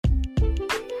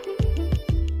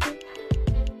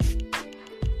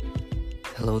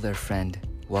Hello there, friend.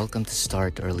 Welcome to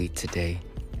Start Early today.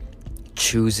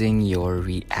 Choosing your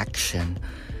reaction.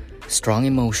 Strong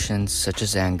emotions such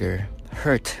as anger,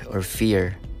 hurt, or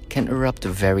fear can erupt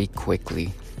very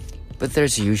quickly, but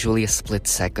there's usually a split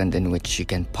second in which you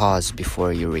can pause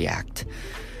before you react.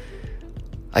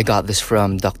 I got this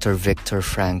from Dr. Viktor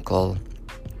Frankl.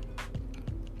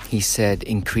 He said,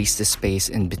 increase the space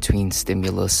in between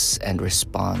stimulus and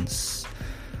response.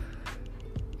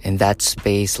 And that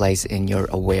space lies in your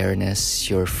awareness,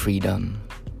 your freedom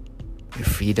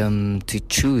to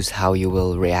choose how you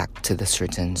will react to the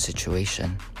certain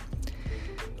situation.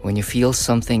 When you feel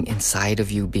something inside of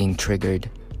you being triggered,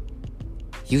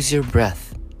 use your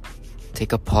breath.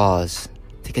 Take a pause.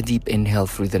 Take a deep inhale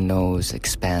through the nose,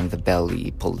 expand the belly,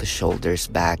 pull the shoulders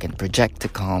back, and project a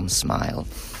calm smile.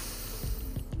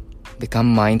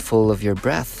 Become mindful of your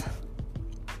breath.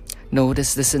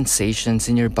 Notice the sensations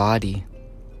in your body.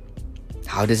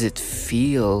 How does it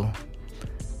feel?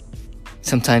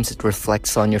 Sometimes it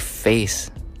reflects on your face.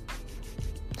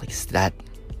 Like, is that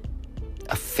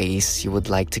a face you would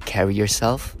like to carry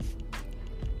yourself?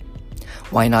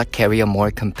 Why not carry a more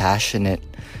compassionate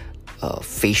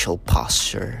facial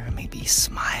posture? Maybe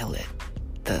smile at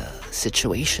the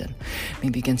situation.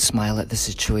 Maybe you can smile at the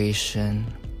situation.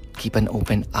 Keep an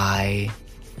open eye.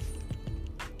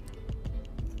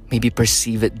 Maybe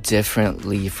perceive it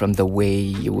differently from the way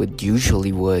you would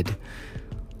usually would.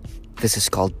 This is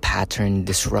called pattern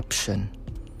disruption.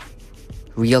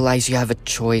 Realize you have a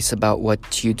choice about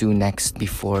what you do next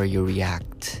before you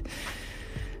react.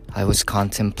 I was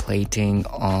contemplating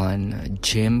on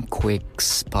Jim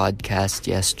Quick's podcast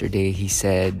yesterday. He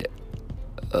said,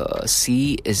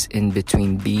 C is in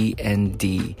between B and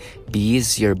D. B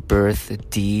is your birth,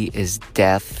 D is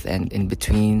death, and in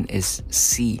between is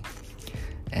C.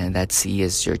 And that C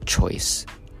is your choice.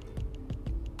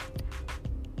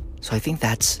 So I think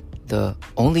that's the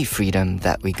only freedom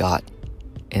that we got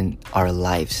in our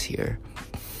lives here.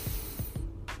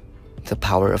 The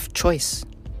power of choice.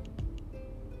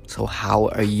 So how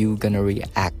are you gonna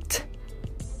react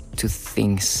to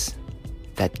things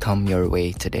that come your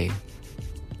way today?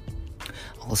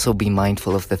 Also be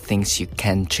mindful of the things you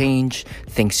can change,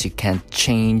 things you can't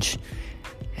change,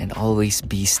 and always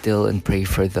be still and pray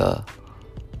for the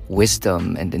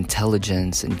wisdom and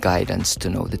intelligence and guidance to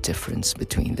know the difference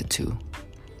between the two.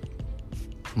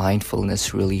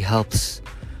 Mindfulness really helps.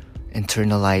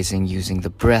 Internalizing using the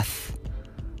breath,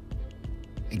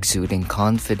 exuding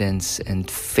confidence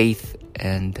and faith,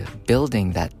 and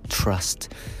building that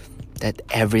trust that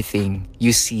everything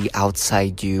you see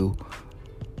outside you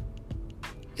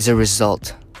is a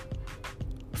result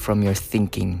from your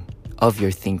thinking, of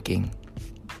your thinking.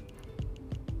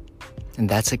 And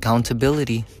that's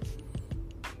accountability.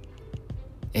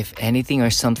 If anything or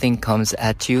something comes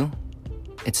at you,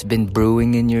 it's been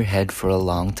brewing in your head for a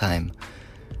long time.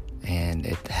 And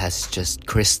it has just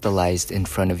crystallized in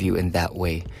front of you in that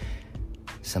way.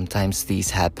 Sometimes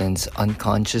these happens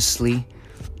unconsciously.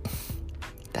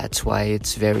 That's why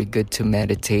it's very good to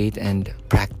meditate and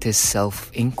practice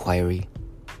self-inquiry.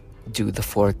 Do the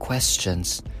 4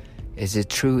 questions. Is it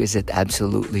true? Is it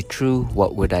absolutely true?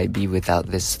 What would I be without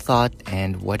this thought?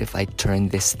 And what if I turn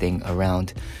this thing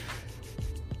around?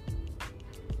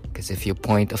 Because if you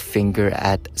point a finger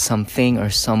at something or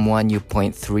someone, you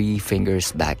point 3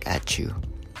 fingers back at you.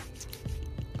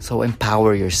 So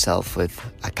empower yourself with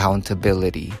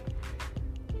accountability.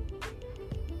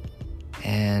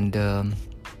 And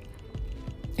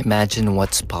imagine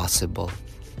what's possible.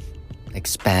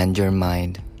 Expand your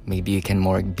mind. Maybe you can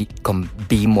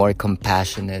be more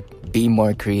compassionate, be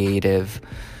more creative.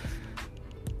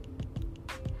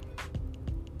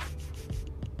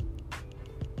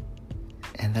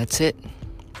 And that's it.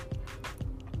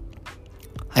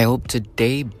 I hope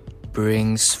today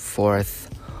brings forth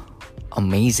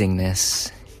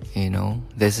amazingness.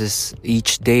 This is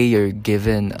each day you're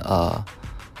given a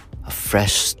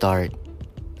fresh start,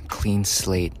 a clean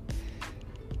slate.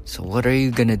 So what are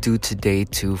you gonna do today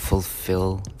to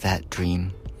fulfill that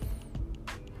dream?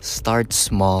 Start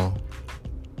small.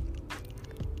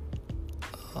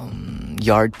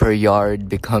 Yard per yard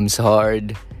becomes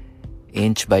hard.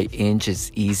 Inch by inch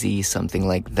is easy, something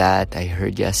like that I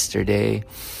heard yesterday.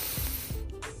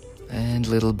 And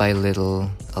little by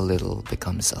little, a little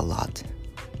becomes a lot.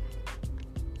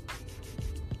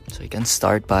 So you can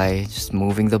start by just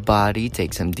moving the body,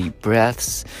 take some deep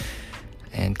breaths,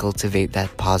 and cultivate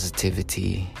that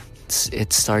positivity.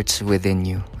 It starts within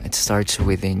you. It starts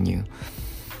within you.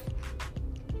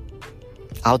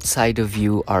 Outside of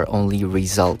you are only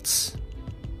results.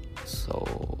 So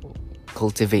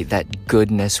cultivate that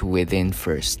goodness within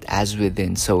first. As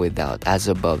within, so without. As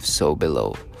above, so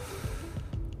below.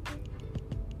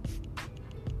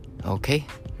 Okay?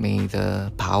 May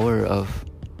the power of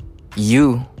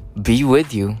you be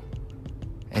with you.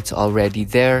 It's already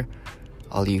there.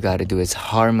 All you gotta do is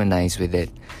harmonize with it.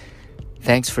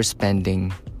 Thanks for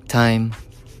spending time.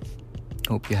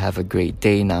 Hope you have a great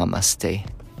day. Namaste.